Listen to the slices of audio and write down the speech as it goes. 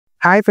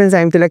Hi friends,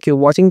 I'm Tilak. You're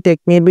watching Tech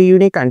May Be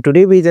Unique, and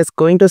today we're just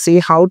going to see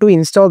how to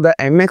install the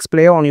MX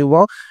player on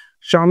your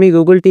Xiaomi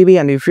Google TV.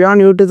 And if you are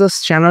new to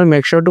this channel,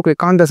 make sure to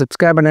click on the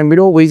subscribe button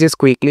below. We just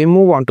quickly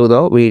move on to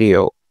the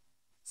video.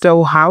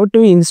 So how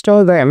to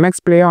install the MX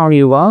player on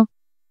your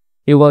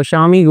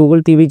Xiaomi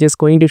Google TV, just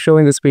going to show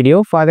in this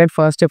video. For that,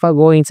 first of all,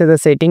 go inside the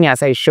setting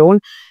as I shown.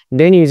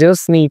 Then you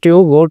just need to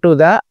go to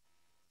the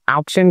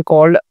option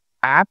called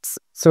apps.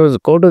 So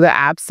go to the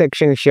apps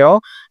section here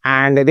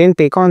and then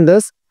click on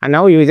this, and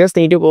now you just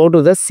need to go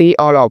to the see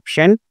all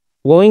option.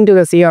 Going to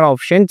the see all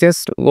option,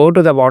 just go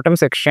to the bottom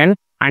section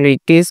and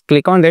it is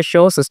click on the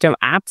show system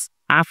apps.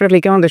 After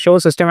clicking on the show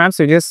system apps,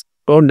 you just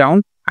go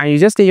down and you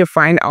just need to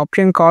find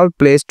option called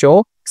Play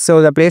Store.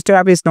 So the Play Store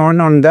app is not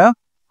on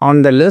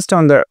the list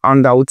on the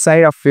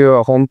outside of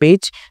your home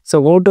page.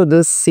 So go to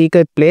this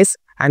secret place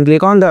and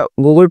click on the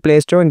Google Play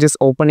Store and just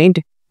open it.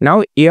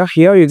 Now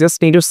here you just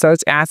need to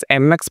search as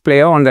MX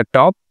player on the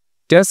top.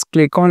 Just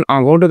click on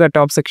or go to the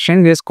top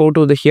section. Just go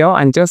to the here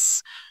and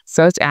just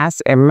search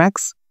as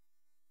MX.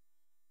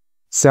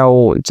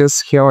 So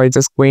just here I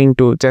just going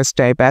to just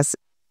type as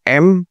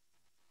M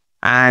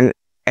and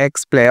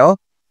X player,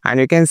 and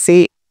you can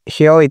see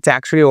here it's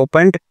actually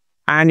opened,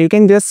 and you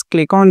can just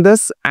click on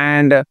this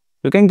and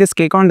you can just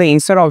click on the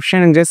install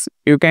option and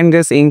you can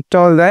just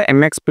install the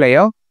MX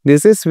player.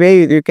 This is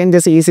where you can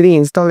just easily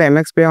install the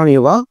MX player on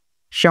your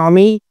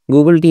Xiaomi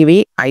Google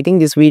TV. I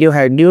think this video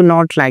helped you.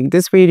 Not like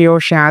this video,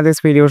 share this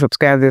video,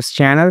 subscribe this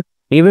channel.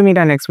 We will meet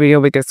our next video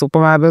with a super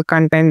valuable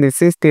content.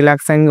 This is Tilak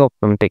signing off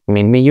from Tech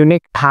May Be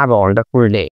Unique. Have all the cool day.